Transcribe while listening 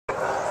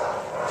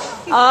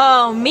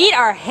Oh, meet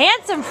our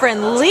handsome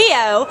friend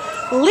Leo.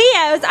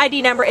 Leo's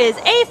ID number is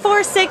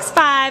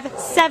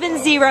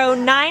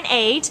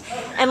A4657098,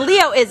 and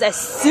Leo is a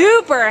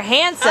super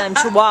handsome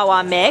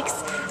Chihuahua mix.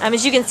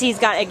 As you can see, he's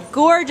got a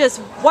gorgeous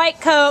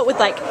white coat with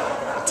like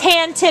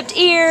tan-tipped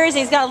ears,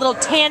 and he's got a little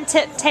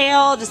tan-tipped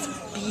tail, just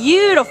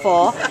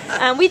beautiful.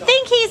 We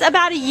think he's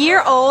about a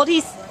year old.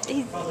 He's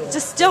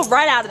just still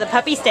right out of the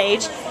puppy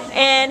stage.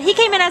 And he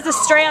came in as a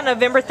stray on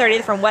November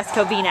 30th from West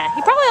Covina.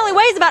 He probably only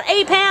weighs about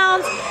 8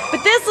 pounds,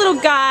 but this little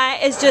guy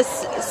is just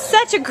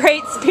such a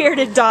great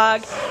spirited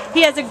dog.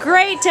 He has a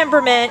great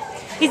temperament.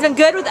 He's been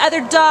good with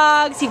other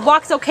dogs. He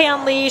walks okay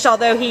on leash,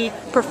 although he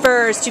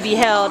prefers to be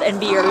held and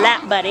be your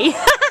lap buddy.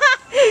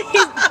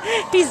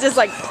 He's just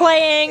like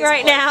playing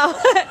right now.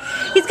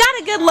 He's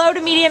got a good low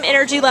to medium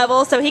energy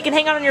level, so he can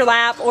hang out on your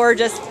lap or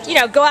just, you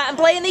know, go out and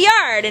play in the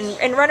yard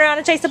and run around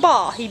and chase a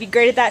ball. He'd be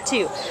great at that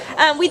too.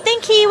 We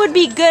think he would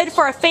be good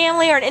for a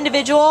family or an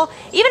individual,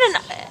 even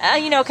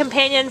you know,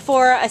 companion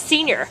for a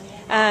senior,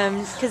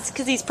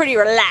 because he's pretty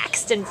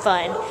relaxed and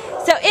fun.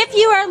 So if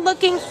you are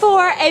looking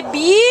for a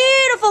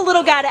beautiful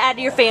little guy to add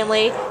to your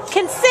family,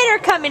 consider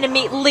coming to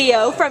meet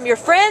Leo from your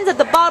friends at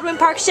the Baldwin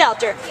Park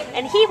Shelter,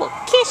 and he will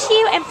kiss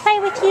you and play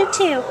with you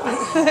too.